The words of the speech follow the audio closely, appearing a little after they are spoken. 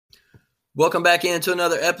Welcome back into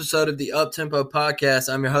another episode of the Uptempo Podcast.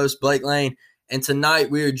 I'm your host, Blake Lane, and tonight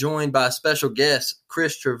we are joined by a special guest,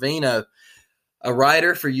 Chris Trevino, a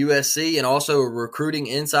writer for USC and also a recruiting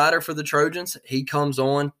insider for the Trojans. He comes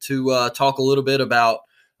on to talk a little bit about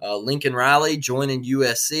Lincoln Riley joining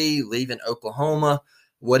USC, leaving Oklahoma,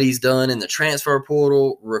 what he's done in the transfer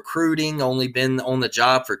portal, recruiting, only been on the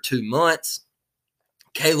job for 2 months,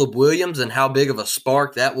 Caleb Williams and how big of a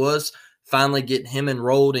spark that was, finally getting him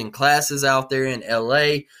enrolled in classes out there in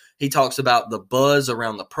LA. He talks about the buzz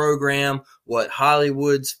around the program, what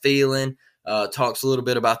Hollywood's feeling, talks a little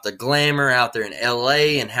bit about the glamour out there in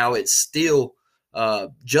LA and how it's still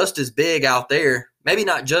just as big out there. Maybe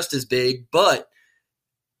not just as big, but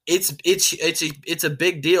it's a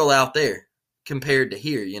big deal out there compared to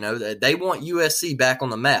here. You know, they want USC back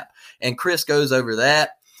on the map. And Chris goes over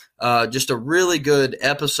that. Just a really good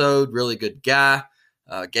episode, really good guy.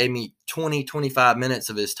 Gave me 25 minutes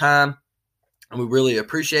of his time. And we really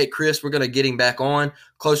appreciate Chris. We're going to get him back on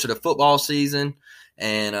closer to football season.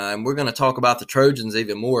 And we're going to talk about the Trojans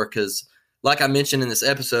even more because, like I mentioned in this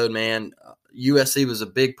episode, man, USC was a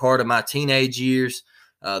big part of my teenage years.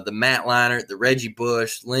 The Matt Leinart, the Reggie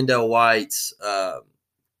Bush, Lindell Whites,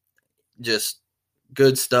 just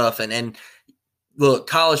good stuff. And look,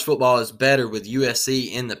 college football is better with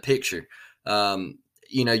USC in the picture.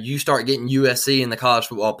 You start getting USC in the college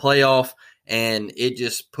football playoff, and it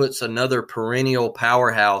just puts another perennial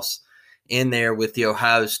powerhouse in there with the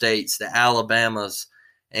Ohio States, the Alabamas,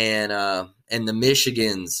 and the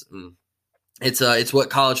Michigans. It's what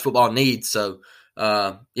college football needs. So,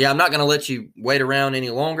 I'm not going to let you wait around any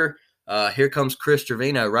longer. Here comes Chris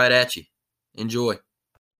Trevino right at you. Enjoy.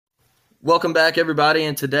 Welcome back, everybody,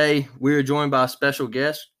 and today we are joined by a special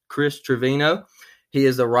guest, Chris Trevino. He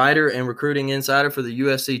is the writer and recruiting insider for the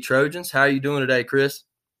USC Trojans. How are you doing today, Chris?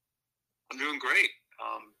 I'm doing great.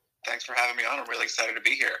 Thanks for having me on. I'm really excited to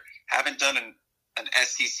be here. Haven't done an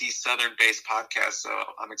SEC Southern-based podcast, so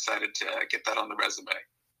I'm excited to get that on the resume.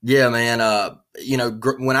 Yeah, man.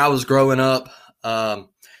 When I was growing up,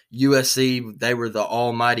 USC, they were the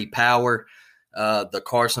almighty power. The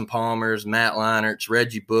Carson Palmers, Matt Leinarts,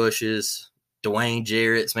 Reggie Bushes, Dwayne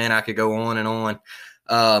Jarrett's. Man, I could go on and on.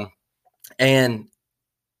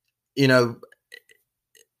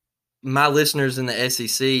 My listeners in the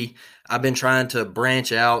SEC, I've been trying to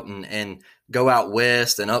branch out and go out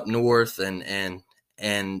west and up north and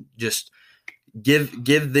just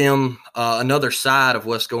give them another side of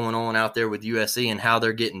what's going on out there with USC and how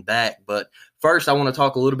they're getting back. But first, I want to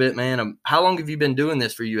talk a little bit, man. How long have you been doing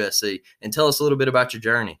this for USC? And tell us a little bit about your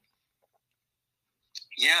journey.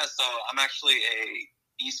 Yeah, so I'm actually a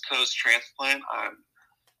East Coast transplant.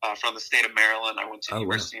 I'm from the state of Maryland. I went to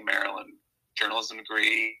University of Maryland, journalism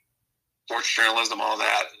degree, sports journalism, all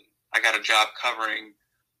that. I got a job covering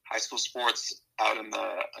high school sports out in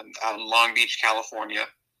Long Beach, California.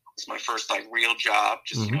 It's my first real job,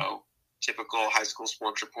 just typical high school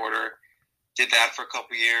sports reporter. Did that for a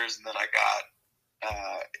couple years, and then I got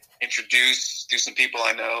introduced to some people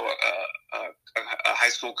I know. A high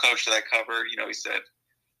school coach that I covered, he said,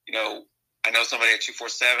 I know somebody at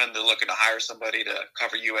 247. They're looking to hire somebody to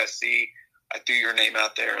cover USC. I threw your name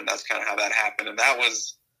out there, and that's kind of how that happened. And that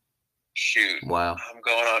was, wow. I'm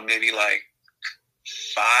going on maybe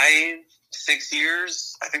 5-6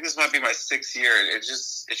 years. I think this might be my 6th year.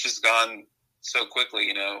 It's just gone so quickly,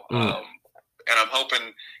 And I'm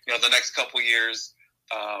hoping, the next couple years,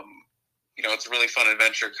 it's a really fun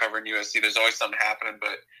adventure covering USC. There's always something happening,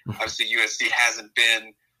 but obviously USC hasn't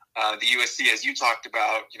been the USC, as you talked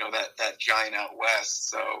about, that giant out west.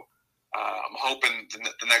 So I'm hoping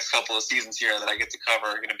the next couple of seasons here that I get to cover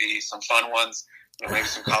are going to be some fun ones, maybe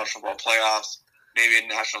some college football playoffs, maybe a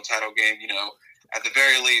national title game, at the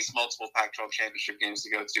very least, multiple Pac-12 championship games to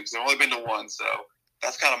go to, because I've only been to one. So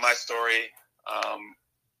that's kind of my story.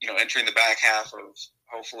 Entering the back half of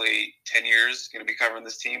hopefully 10 years, going to be covering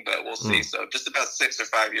this team, but we'll see. So just about 6 or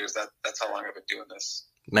 5 years, that's how long I've been doing this.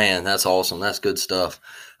 Man, that's awesome. That's good stuff.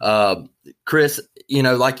 Chris,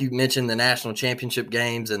 like you mentioned, the national championship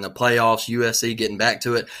games and the playoffs, USC getting back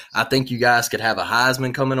to it. I think you guys could have a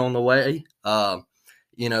Heisman coming on the way. The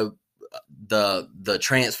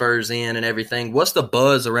transfers in and everything. What's the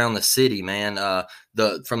buzz around the city, man?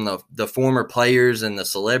 From the former players and the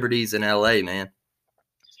celebrities in LA, man.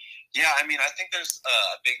 Yeah, I think there's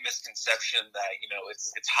a big misconception that,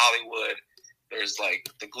 it's Hollywood. There's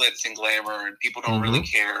the glitz and glamour, and people don't really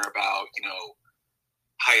care about,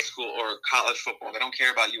 high school or college football. They don't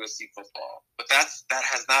care about USC football. But that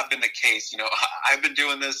has not been the case. I've been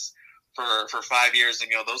doing this for 5 years, and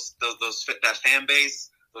that fan base,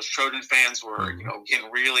 those Trojan fans were, getting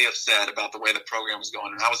really upset about the way the program was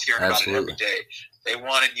going, and I was hearing about it every day. They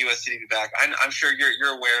wanted USC to be back. I'm sure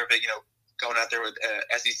you're aware of it. Going out there with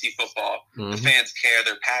SEC football, the fans care.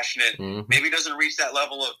 They're passionate. Maybe it doesn't reach that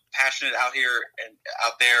level of passionate out here and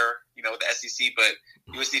out there, the SEC, but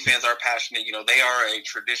USC fans are passionate. They are a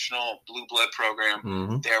traditional blue blood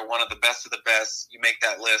program. They're one of the best of the best. You make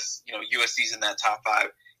that list, USC's in that top 5,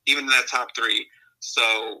 even in that top 3.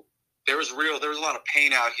 So there was a lot of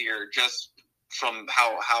pain out here just from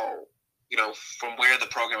how from where the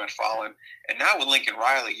program had fallen. And now with Lincoln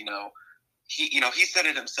Riley, he said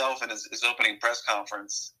it himself in his opening press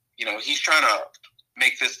conference. He's trying to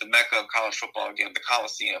make this the mecca of college football again, the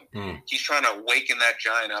Coliseum. He's trying to awaken that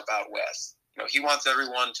giant up out west. He wants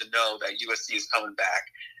everyone to know that USC is coming back.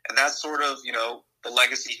 And that's sort of, the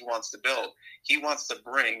legacy he wants to build. He wants to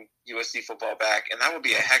bring USC football back, and that would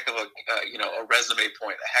be a heck of a resume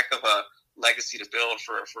point, a heck of a legacy to build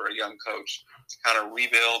for a young coach to kind of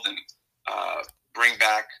rebuild and bring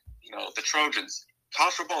back, the Trojans.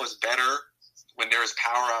 College football is better when there is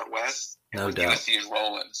power out west and when USC is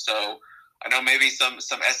rolling. So I know maybe some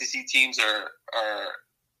SEC teams are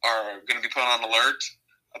going to be put on alert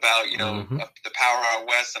about the power out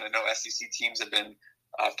west, and I know SEC teams have been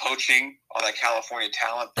poaching all that California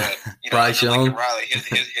talent, but Lincoln Riley,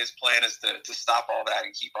 his plan is to stop all that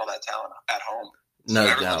and keep all that talent at home. So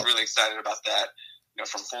everyone's really excited about that.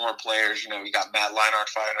 From former players, you got Matt Leinart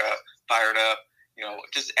fired up.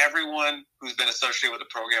 Just everyone who's been associated with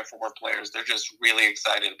the program, former players, they're just really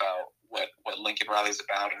excited about what Lincoln Riley's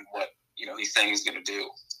about and what he's saying he's going to do.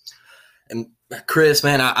 And Chris,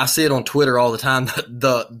 man, I see it on Twitter all the time.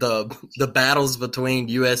 The battles between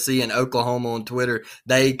USC and Oklahoma on Twitter,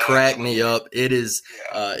 they crack me up. It has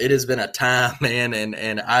been a time, man,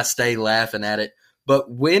 and I stay laughing at it. But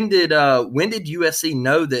when did USC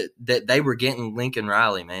know that they were getting Lincoln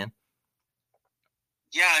Riley, man?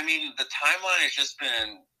 Yeah, I mean, the timeline has just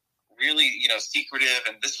been really, secretive,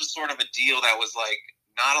 and this was sort of a deal that was like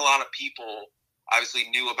not a lot of people obviously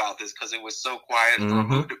knew about this because it was so quiet. For a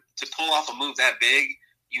move to pull off a move that big,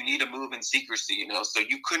 you need a move in secrecy, so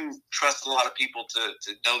you couldn't trust a lot of people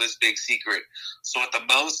to know this big secret. So at the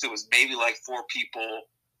most, it was maybe like 4 people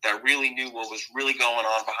that really knew what was really going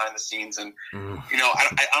on behind the scenes. And,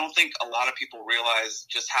 I don't think a lot of people realize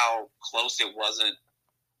just how close it wasn't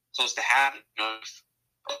close to happen.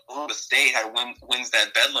 Oklahoma State wins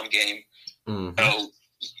that Bedlam game. So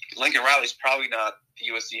Lincoln Riley's probably not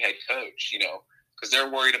the USC head coach, because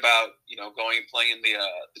they're worried about, going and playing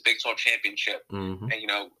the Big 12 championship. And,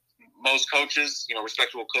 most coaches,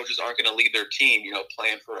 respectable coaches aren't going to leave their team,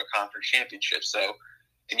 playing for a conference championship. So,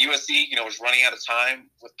 and USC, was running out of time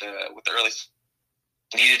with the early,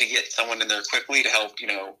 needed to get someone in there quickly to help,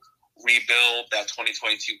 rebuild that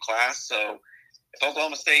 2022 class. So if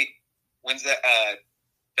Oklahoma State wins that,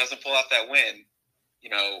 doesn't pull out that win,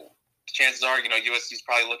 chances are, USC is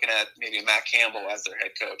probably looking at maybe Matt Campbell as their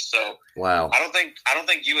head coach. So wow, I don't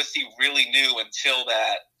think USC really knew until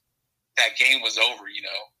that game was over.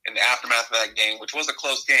 In the aftermath of that game, which was a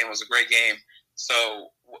close game, it was a great game. So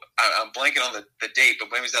I'm blanking on the date, but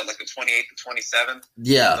when was that? Like the 28th to 27th?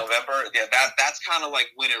 Yeah, November. Yeah, that's kind of like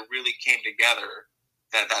when it really came together.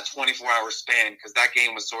 That 24-hour span, because that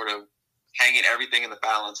game was sort of hanging everything in the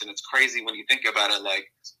balance, and it's crazy when you think about it,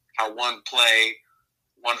 like how one play,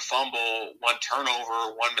 one fumble, one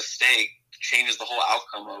turnover, one mistake changes the whole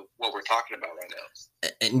outcome of what we're talking about right now.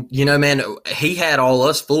 And, man, he had all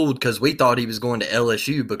us fooled because we thought he was going to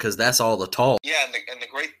LSU because that's all the talk. Yeah, and the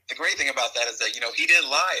great thing about that is that, he didn't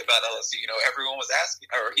lie about LSU. Everyone was asking,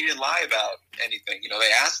 or he didn't lie about anything.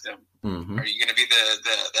 They asked him, are you going to be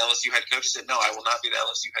the LSU head coach? He said, no, I will not be the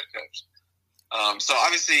LSU head coach. So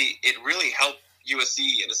obviously it really helped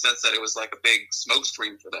USC in the sense that it was like a big smoke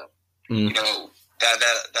screen for them.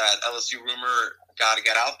 That LSU rumor got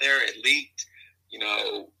out there. It leaked.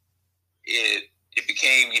 It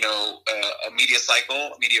became a media cycle,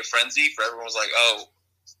 a media frenzy. For everyone was like, oh,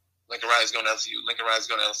 Lincoln Riley's going to LSU. Lincoln Riley's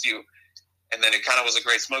going to LSU. And then it kind of was a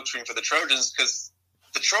great smoke screen for the Trojans because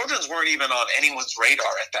the Trojans weren't even on anyone's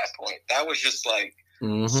radar at that point. That was just like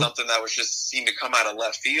something that was just seemed to come out of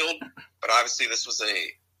left field. But obviously this was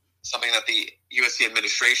something that the USC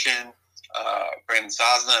administration, Brandon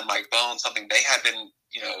Sosna and Mike Bones, something they had been,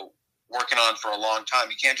 working on for a long time.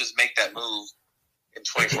 You can't just make that move in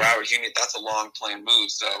 24 hours. That's a long planned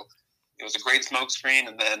move. So it was a great smokescreen,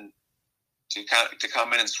 and then to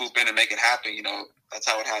come in and swoop in and make it happen, that's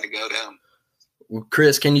how it had to go down. Well,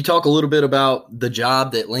 Chris, can you talk a little bit about the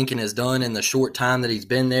job that Lincoln has done in the short time that he's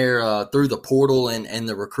been there through the portal and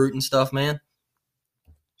the recruiting stuff, man?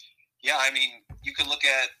 Yeah, I mean, you can look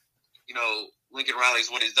at, Lincoln Riley's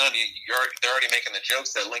what he's done, they're already making the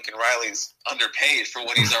jokes that Lincoln Riley's underpaid for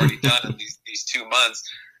what he's already done in these 2 months.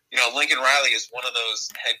 Lincoln Riley is one of those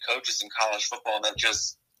head coaches in college football that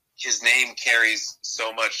just his name carries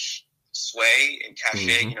so much sway and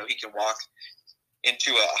cachet. Mm-hmm. He can walk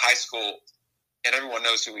into a high school and everyone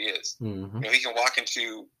knows who he is. Mm-hmm. He can walk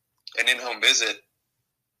into an in-home visit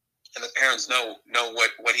and the parents know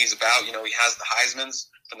what he's about. He has the Heismans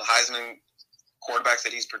from the Heisman quarterbacks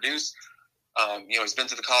that he's produced. He's been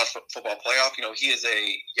to the college football playoff. He is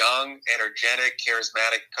a young, energetic,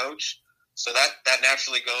 charismatic coach. So that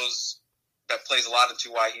naturally plays a lot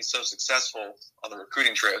into why he's so successful on the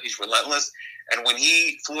recruiting trail. He's relentless. And when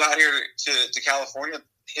he flew out here to California,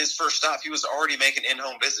 his first stop, he was already making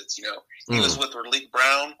in-home visits. He was with Relief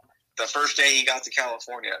Brown the first day he got to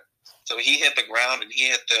California. So he hit the ground, and he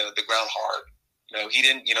hit the ground hard. He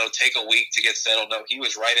didn't, take a week to get settled. No, he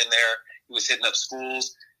was right in there. He was hitting up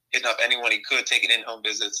schools, hitting up anyone he could, taking in-home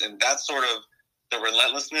visits. And that's sort of the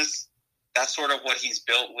relentlessness. That's sort of what he's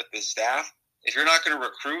built with his staff. If you're not going to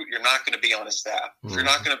recruit, you're not going to be on his staff. If you're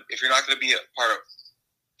not going to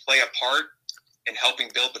play a part in helping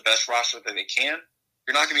build the best roster that they can,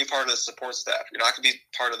 you're not going to be part of the support staff. You're not going to be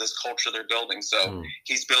part of this culture they're building. So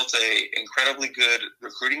he's built a incredibly good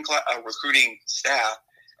recruiting staff,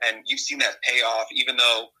 and you've seen that pay off, even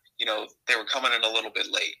though they were coming in a little bit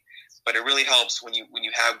late. But it really helps when you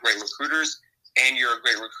have great recruiters, and you're a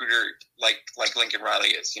great recruiter like Lincoln Riley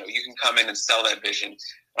is. You can come in and sell that vision.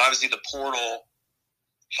 But obviously, the portal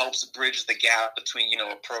helps bridge the gap between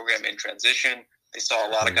a program in transition. They saw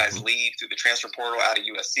a lot of guys leave through the transfer portal out of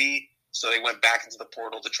USC. So they went back into the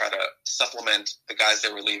portal to try to supplement the guys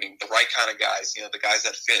that were leaving, the right kind of guys, the guys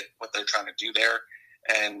that fit what they're trying to do there.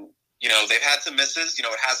 And, they've had some misses. It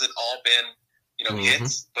hasn't all been,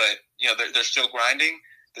 hits, but, they're still grinding.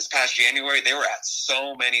 This past January, they were at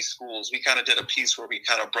so many schools. We kind of did a piece where we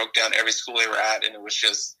kind of broke down every school they were at, and it was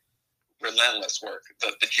just relentless work.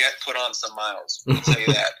 The Jet put on some miles. I'll tell you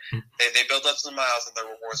that. They built up some miles in their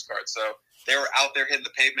rewards card. So they were out there hitting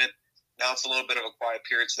the pavement. Now it's a little bit of a quiet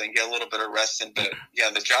period, so they can get a little bit of rest in. But, yeah,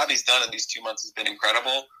 the job he's done in these 2 months has been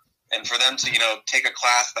incredible. And for them to, take a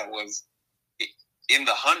class that was in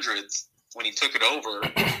the hundreds when he took it over,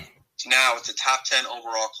 now it's a top 10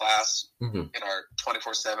 overall class in our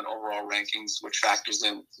 24/7 overall rankings, which factors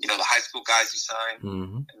in, the high school guys you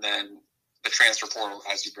sign, and then the transfer portal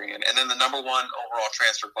guys you bring in, and then the number one overall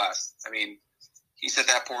transfer class. I mean, he's hit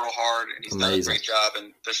that portal hard, and he's done a great job.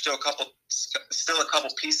 And there's still a couple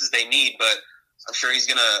pieces they need, but I'm sure he's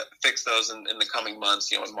going to fix those in the coming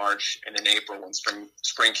months, in March and in April when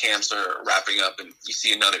spring camps are wrapping up and you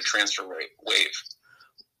see another transfer wave.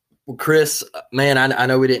 Well, Chris, man, I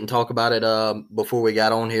know we didn't talk about it before we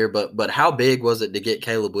got on here, but how big was it to get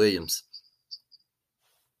Caleb Williams?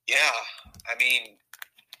 Yeah, I mean,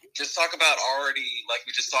 just talk about already, like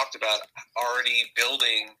we just talked about, already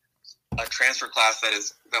building a transfer class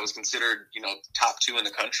that was considered, top 2 in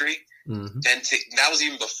the country. And that was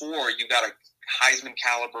even before you got a Heisman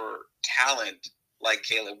caliber talent like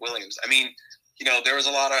Caleb Williams. I mean, there was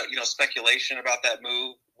a lot of, speculation about that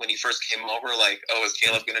move when he first came over, like, oh, is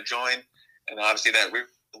Caleb going to join? And obviously that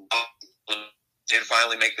did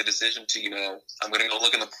finally make the decision to, I'm going to go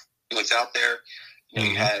look in what's out there.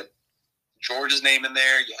 You had Georgia's name in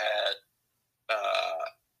there. You had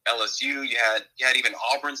LSU. You had even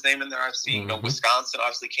Auburn's name in there. I've seen. Wisconsin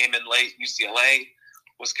obviously came in late. UCLA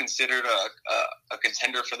was considered a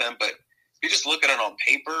contender for them. But if you just look at it on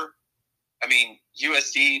paper, I mean,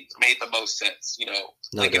 USC made the most sense.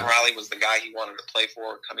 Lincoln Riley was the guy he wanted to play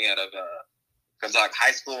for coming out of Gonzaga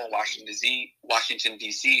High School in Washington,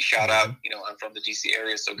 D.C. Shout out, I'm from the D.C.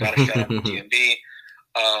 area, so got to shout out to GMB.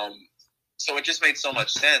 So it just made so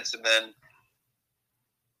much sense, and then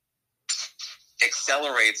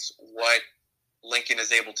accelerates what Lincoln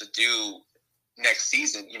is able to do next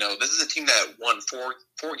season. This is a team that won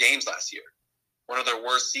four games last year, one of their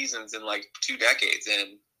worst seasons in like 2 decades,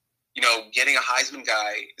 and getting a Heisman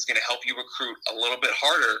guy is going to help you recruit a little bit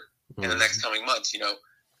harder in the next coming months.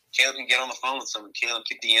 Caleb can get on the phone with someone. Caleb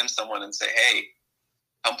can DM someone and say, hey,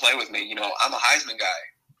 come play with me. I'm a Heisman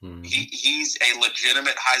guy. He's a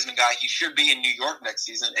legitimate Heisman guy. He should be in New York next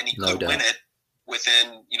season, and he could win it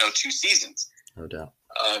within, 2 seasons. No doubt.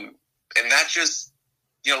 And that just,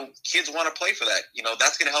 kids want to play for that.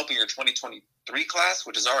 That's going to help in your 2023 class,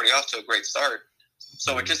 which is already off to a great start.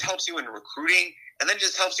 So it just helps you in recruiting, and then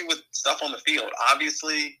just helps you with stuff on the field.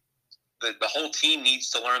 Obviously, the whole team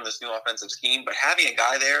needs to learn this new offensive scheme, but having a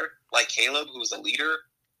guy there like Caleb, who's a leader,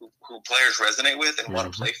 who players resonate with and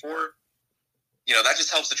want to play for, that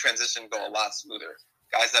just helps the transition go a lot smoother.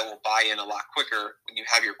 guys that will buy in a lot quicker when you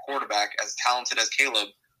have your quarterback as talented as Caleb,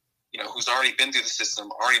 who's already been through the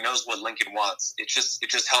system, already knows what Lincoln wants. It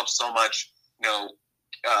just helps so much,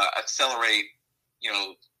 accelerate,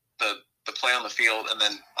 the play on the field, and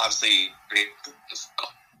then obviously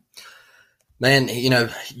Man,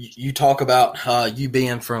 you talk about you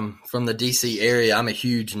being from the DC area. I'm a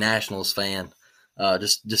huge Nationals fan.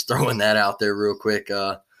 Just throwing that out there real quick.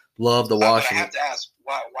 Love the Washington. I have to ask,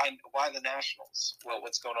 why the Nationals? Well,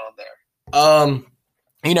 what's going on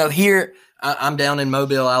there? Here I'm down in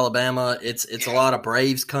Mobile, Alabama. It's a lot of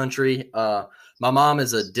Braves country. My mom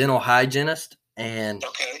is a dental hygienist, and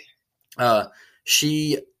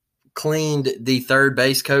she cleaned the third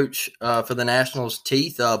base coach for the Nationals'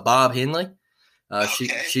 teeth, Bob Henley.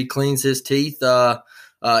 She cleans his teeth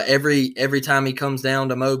every time he comes down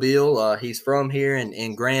to Mobile. He's from here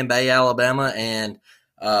in Grand Bay, Alabama, and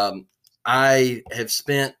I have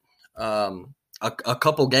spent a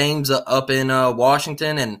couple games up in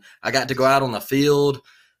Washington, and I got to go out on the field.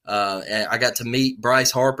 And I got to meet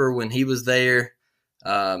Bryce Harper when he was there.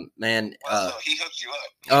 So he hooked you up.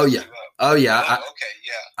 Oh yeah. Okay,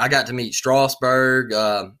 yeah. I got to meet Strasburg,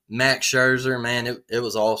 Max Scherzer. Man, it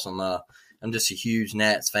was awesome. I'm just a huge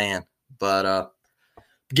Nats fan. But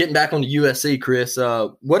getting back on to USC, Chris,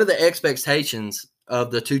 what are the expectations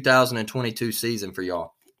of the 2022 season for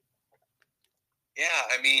y'all? Yeah,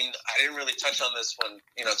 I mean, I didn't really touch on this when,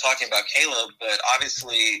 talking about Caleb, but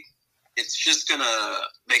obviously it's just going to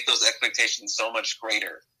make those expectations so much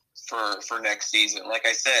greater for next season. Like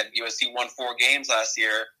I said, USC won 4 games last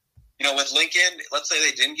year. With Lincoln, let's say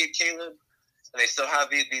they didn't get Caleb, and they still have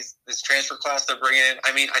this transfer class they're bringing in.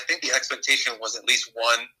 I mean, I think the expectation was at least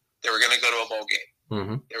one, they were going to go to a bowl game.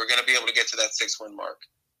 Mm-hmm. They were going to be able to get to that 6-win mark.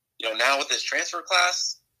 Now with this transfer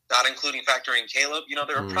class, not including factoring Caleb, they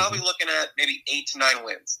were probably looking at maybe 8 to 9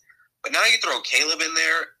 wins. But now you throw Caleb in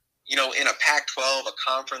there, in a Pac-12, a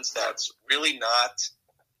conference that's really not,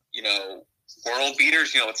 world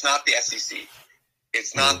beaters. It's not the SEC.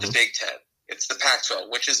 It's not the Big Ten. It's the Pac-12,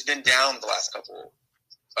 which has been down the last couple,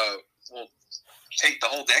 take the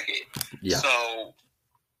whole decade. Yeah. So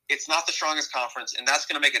it's not the strongest conference, and that's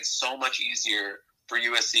going to make it so much easier for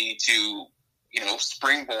USC to,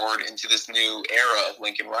 springboard into this new era of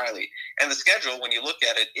Lincoln Riley. And the schedule, when you look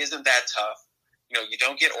at it, isn't that tough. You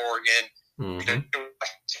don't get Oregon.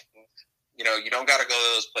 You don't got to go to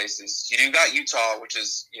those places. You do got Utah, which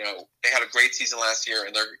is, they had a great season last year,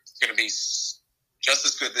 and they're going to be just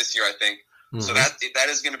as good this year, I think. Mm-hmm. So that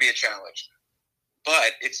is going to be a challenge,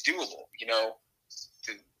 but it's doable.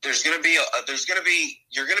 There's going to be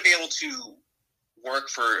you're going to be able to work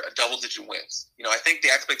for a double-digit wins. I think the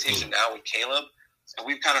expectation now with Caleb, and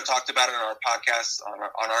we've kind of talked about it in our podcast on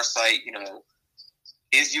our site.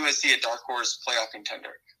 Is USC a dark horse playoff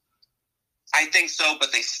contender? I think so,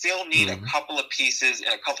 but they still need a couple of pieces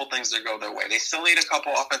and a couple things that go their way. They still need a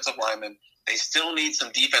couple offensive linemen. They still need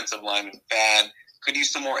some defensive linemen. Could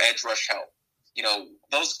use some more edge rush help.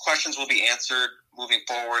 Those questions will be answered moving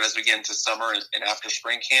forward as we get into summer and after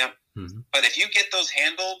spring camp. Mm-hmm. But if you get those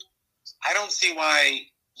handled, I don't see why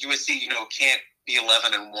USC, can't be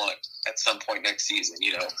 11-1 at some point next season.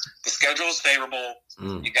 The schedule is favorable.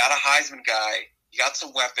 You got a Heisman guy. You got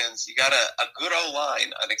some weapons. You got a good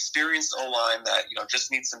O-line, an experienced O-line that,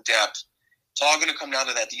 just needs some depth. It's all going to come down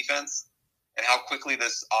to that defense and how quickly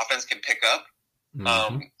this offense can pick up.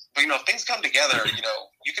 Mm-hmm. But, if things come together,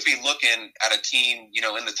 you could be looking at a team,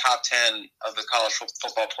 in the top 10 of the college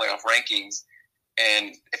football playoff rankings.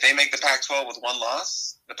 And if they make the Pac-12 with one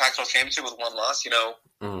loss, the Pac-12 championship with one loss, who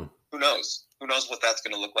knows? Who knows what that's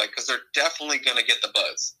going to look like? Because they're definitely going to get the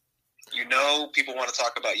buzz. People want to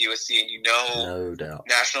talk about USC, and no doubt,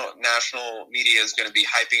 national media is going to be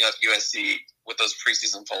hyping up USC with those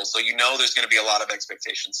preseason polls. So there's going to be a lot of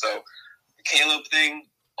expectations. So the Caleb thing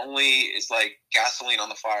only is like gasoline on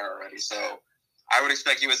the fire already. So I would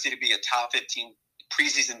expect USC to be a top 15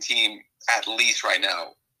 preseason team at least right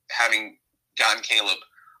now, having gotten Caleb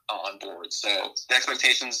on board. So the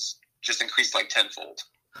expectations just increased like tenfold.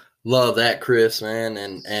 Love that, Chris, man,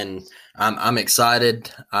 and I'm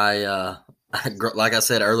excited. I like I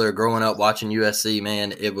said earlier, growing up watching USC,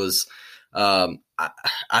 man, it was.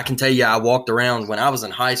 I can tell you, I walked around when I was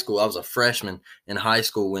in high school. I was a freshman in high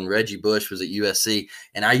school when Reggie Bush was at USC,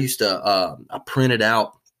 and I used to I printed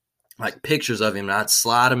out like pictures of him, and I'd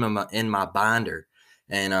slide him in my binder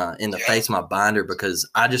and in the face of my binder because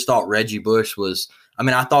I just thought Reggie Bush was. I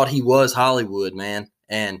mean, I thought he was Hollywood, man,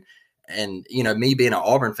 and me being an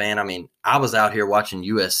Auburn fan, I mean, I was out here watching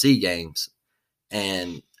USC games,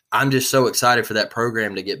 and I'm just so excited for that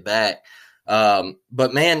program to get back.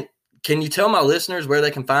 But man, can you tell my listeners where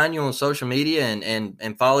they can find you on social media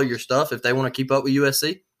and follow your stuff if they want to keep up with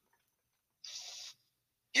USC?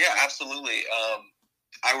 Yeah, absolutely.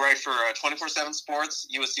 I write for 24/7 Sports,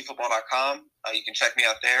 USCFootball.com. You can check me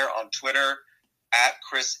out there on Twitter at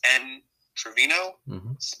Chris N. Trevino,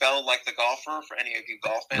 spelled like the golfer. For any of you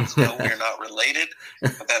golf fans, no, we're not related.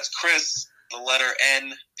 But that's Chris, the letter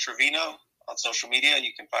N, Trevino on social media.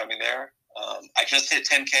 You can find me there. I just hit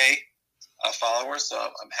 10K followers, so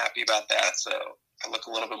I'm happy about that. So I look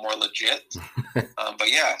a little bit more legit. But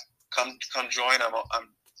yeah, come join.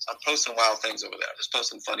 I'm posting wild things over there. I'm just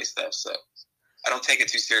posting funny stuff. So I don't take it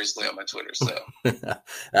too seriously on my Twitter. So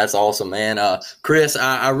that's awesome, man. Chris,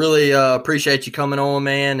 I really appreciate you coming on,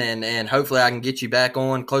 man, and hopefully I can get you back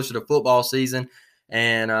on closer to football season.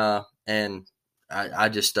 And I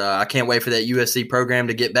can't wait for that USC program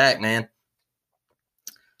to get back, man.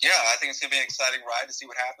 Yeah, I think it's gonna be an exciting ride to see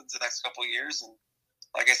what happens the next couple of years. And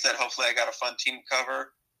like I said, hopefully I got a fun team to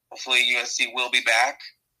cover. Hopefully USC will be back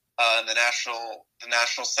in the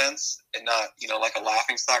national sense, and not like a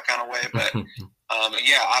laughingstock kind of way. But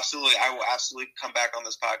yeah, absolutely, I will absolutely come back on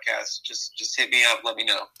this podcast. Just hit me up, let me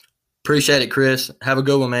know. Appreciate it, Chris. Have a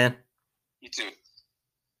good one, man. You too.